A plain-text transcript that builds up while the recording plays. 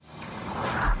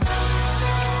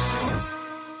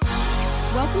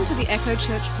Welcome to the Echo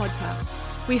Church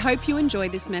podcast. We hope you enjoy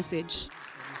this message.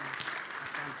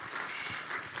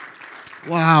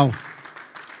 Wow.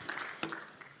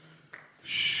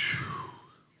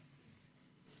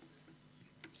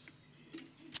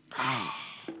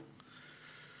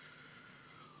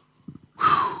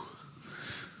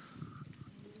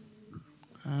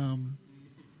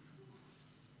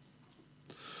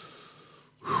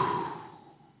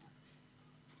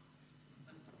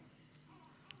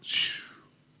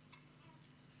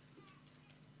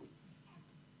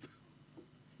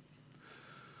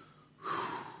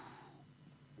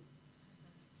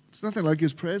 It's nothing like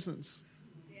His presence.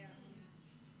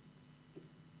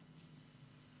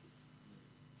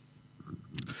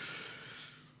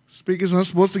 Speaker's not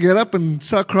supposed to get up and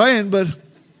start crying, but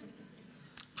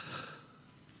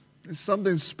there's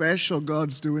something special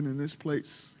God's doing in this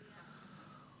place.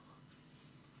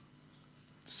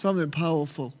 Something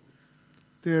powerful.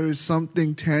 There is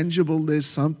something tangible. There's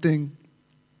something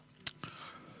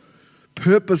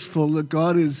purposeful that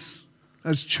God has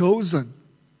chosen.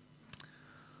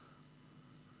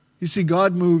 You see,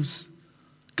 God moves.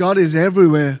 God is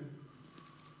everywhere,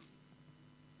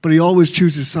 but He always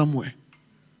chooses somewhere.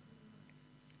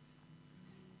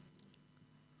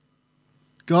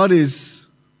 God is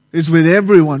with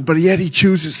everyone, but yet He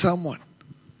chooses someone.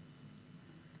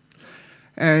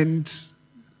 And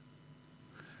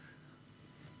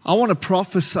I want to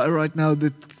prophesy right now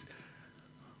that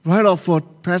right off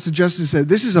what Pastor Justin said,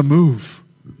 this is a move.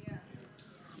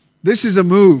 This is a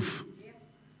move.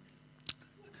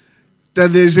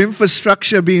 That there's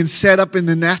infrastructure being set up in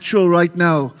the natural right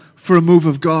now for a move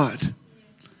of God.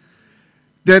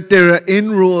 That there are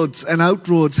inroads and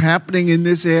outroads happening in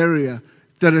this area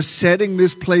that are setting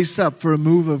this place up for a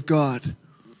move of God.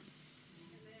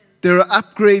 There are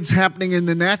upgrades happening in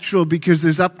the natural because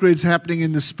there's upgrades happening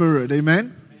in the spirit.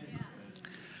 Amen?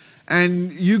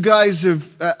 And you guys are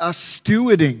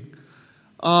stewarding,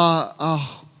 are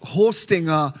hosting,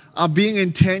 are being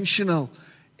intentional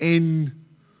in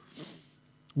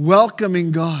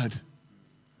welcoming God.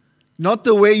 Not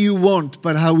the way you want,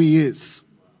 but how He is.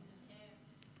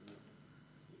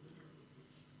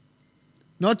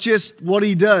 Not just what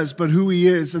He does, but who He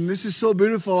is. And this is so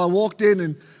beautiful. I walked in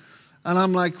and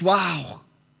I'm like, wow,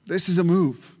 this is a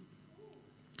move.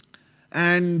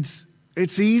 And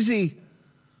it's easy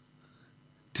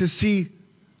to see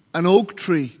an oak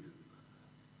tree,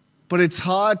 but it's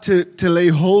hard to lay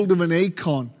hold of an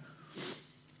acorn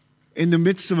in the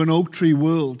midst of an oak tree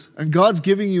world. And God's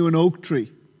giving you an oak tree,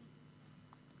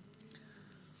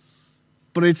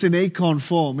 but it's in acorn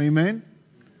form, amen?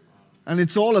 And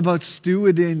it's all about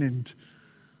stewarding and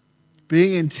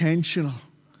being intentional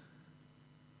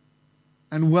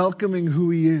and welcoming who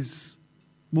He is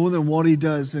more than what He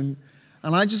does. And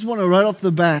I just want to right off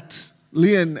the bat,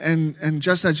 Leon and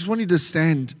Justin, I just want you to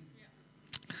stand.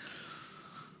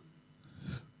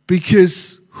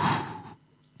 Because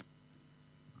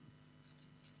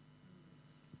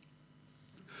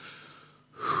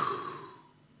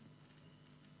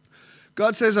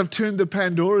God says, I've turned the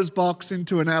Pandora's box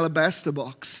into an alabaster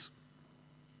box.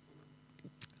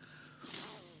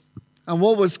 And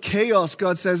what was chaos,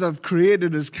 God says, I've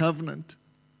created as covenant.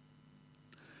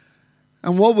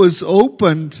 And what was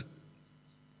opened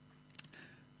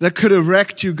that could have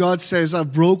wrecked you, God says,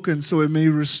 I've broken so it may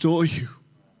restore you.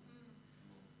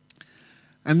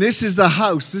 And this is the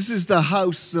house. This is the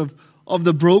house of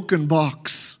the broken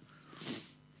box.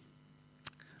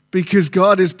 Because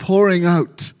God is pouring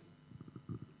out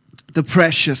the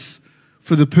precious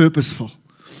for the purposeful.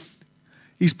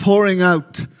 He's pouring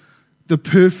out the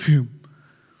perfume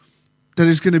that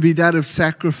is going to be that of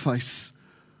sacrifice,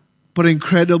 but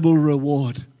incredible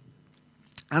reward.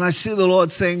 And I see the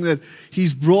Lord saying that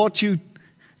He's brought you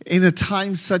in a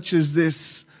time such as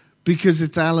this because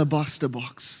it's alabaster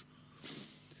box.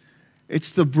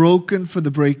 It's the broken for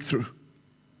the breakthrough.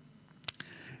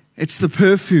 It's the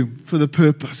perfume for the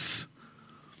purpose.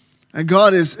 And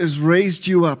God has raised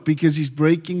you up because He's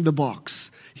breaking the box.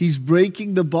 He's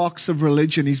breaking the box of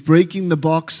religion. He's breaking the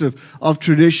box of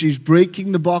tradition. He's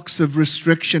breaking the box of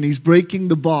restriction. He's breaking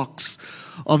the box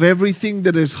of everything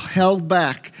that is held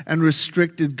back and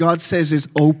restricted. God says is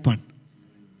open.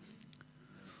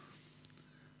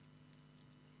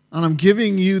 And I'm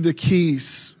giving you the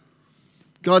keys.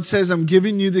 God says, I'm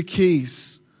giving you the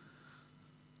keys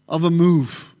of a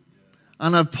move.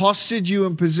 And I've postured you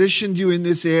and positioned you in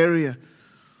this area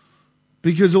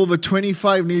because over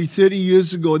 25, nearly 30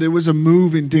 years ago, there was a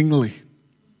move in Dingley.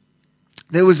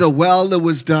 There was a well that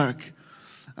was dug.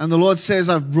 And the Lord says,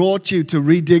 I've brought you to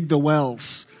redig the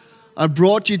wells. I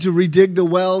brought you to redig the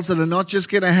wells that are not just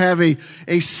going to have a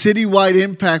citywide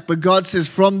impact, but God says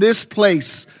from this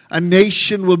place, a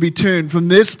nation will be turned. From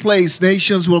this place,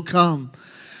 nations will come.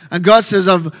 And God says,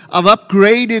 I've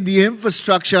upgraded the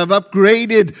infrastructure. I've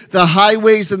upgraded the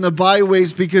highways and the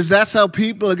byways, because that's how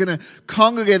people are going to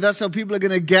congregate. That's how people are going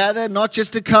to gather, not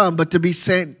just to come, but to be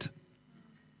sent.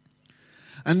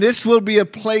 And this will be a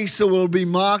place that will be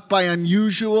marked by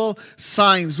unusual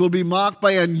signs, will be marked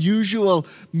by unusual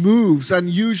moves,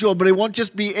 but it won't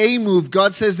just be a move.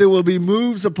 God says there will be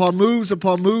moves upon moves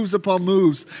upon moves upon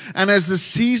moves. And as the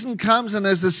season comes and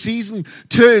as the season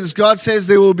turns, God says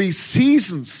there will be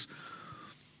seasons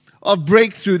of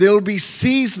breakthrough. There will be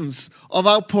seasons of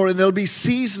outpouring. There will be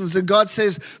seasons. And God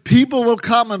says people will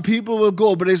come and people will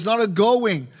go, but it's not a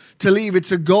going to leave.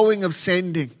 It's a going of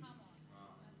sending.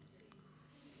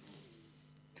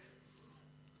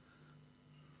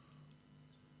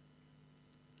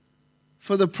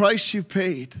 For the price you've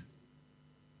paid,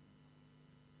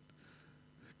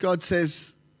 God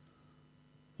says,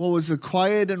 what was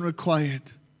acquired and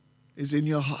required is in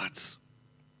your hearts.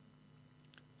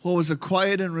 What was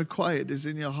acquired and required is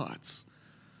in your hearts.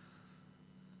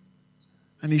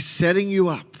 And He's setting you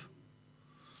up.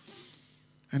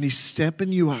 And He's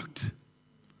stepping you out.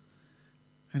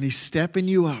 And He's stepping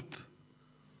you up.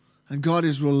 And God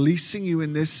is releasing you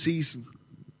in this season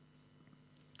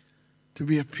to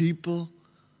be a people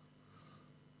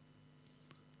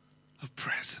of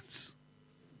presence,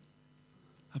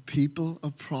 a people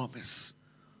of promise,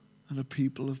 and a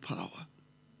people of power.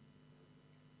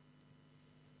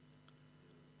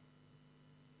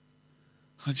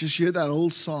 I just hear that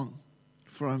old song,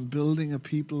 for I'm building a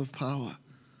people of power,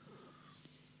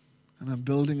 and I'm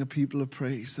building a people of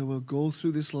praise that will go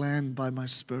through this land by my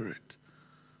Spirit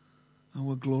and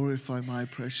will glorify my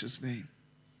precious name.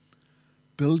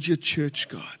 Build your church,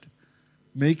 God.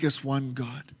 Make us one,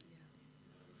 God.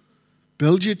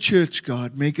 Build your church,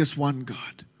 God. Make us one,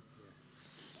 God.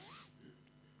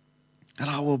 And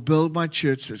I will build my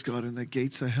church, says God, and the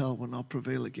gates of hell will not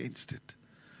prevail against it.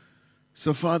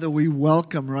 So, Father, we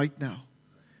welcome right now,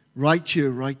 right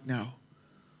here, right now,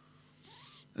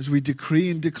 as we decree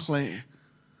and declare,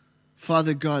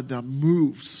 Father God, the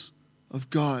moves of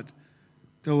God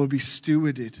that will be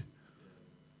stewarded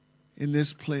in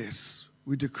this place.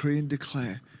 We decree and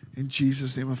declare in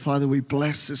Jesus' name. And Father, we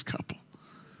bless this couple.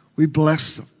 We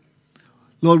bless them.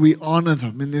 Lord, we honor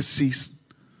them in this season.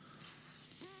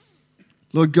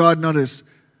 Lord God, not as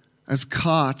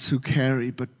carts who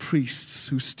carry, but priests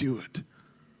who steward.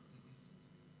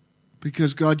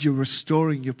 Because God, you're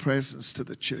restoring your presence to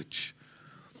the church.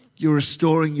 You're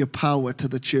restoring your power to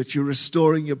the church. You're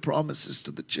restoring your promises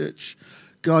to the church.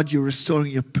 God, you're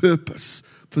restoring your purpose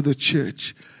for the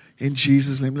church. In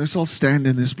Jesus' name, let's all stand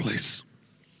in this place.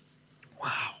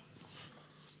 Wow.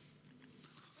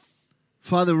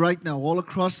 Father, right now, all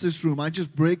across this room, I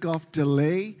just break off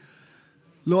delay.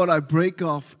 Lord, I break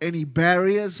off any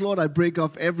barriers. Lord, I break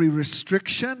off every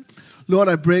restriction. Lord,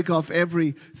 I break off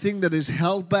everything that is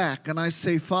held back. And I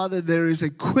say, Father, there is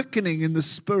a quickening in the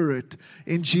Spirit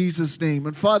in Jesus' name.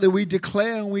 And Father, we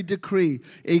declare and we decree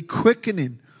a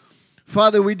quickening.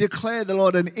 Father, we declare, the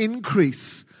Lord, an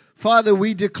increase. Father,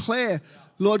 we declare,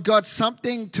 Lord God,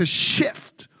 something to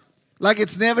shift like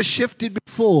it's never shifted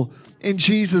before in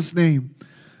Jesus' name.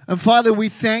 And Father, we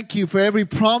thank you for every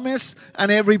promise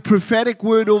and every prophetic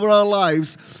word over our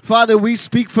lives. Father, we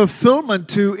speak fulfillment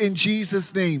to in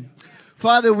Jesus' name.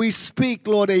 Father, we speak,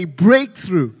 Lord, a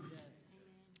breakthrough.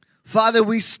 Father,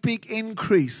 we speak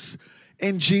increase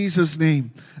in Jesus'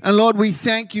 name. And Lord, we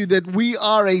thank you that we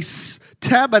are a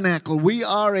tabernacle. We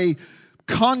are a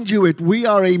conduit. We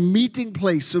are a meeting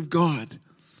place of God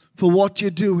for what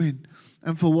you're doing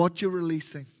and for what you're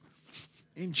releasing.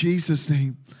 In Jesus'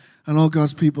 name. And all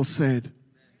God's people said,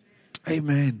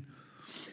 amen.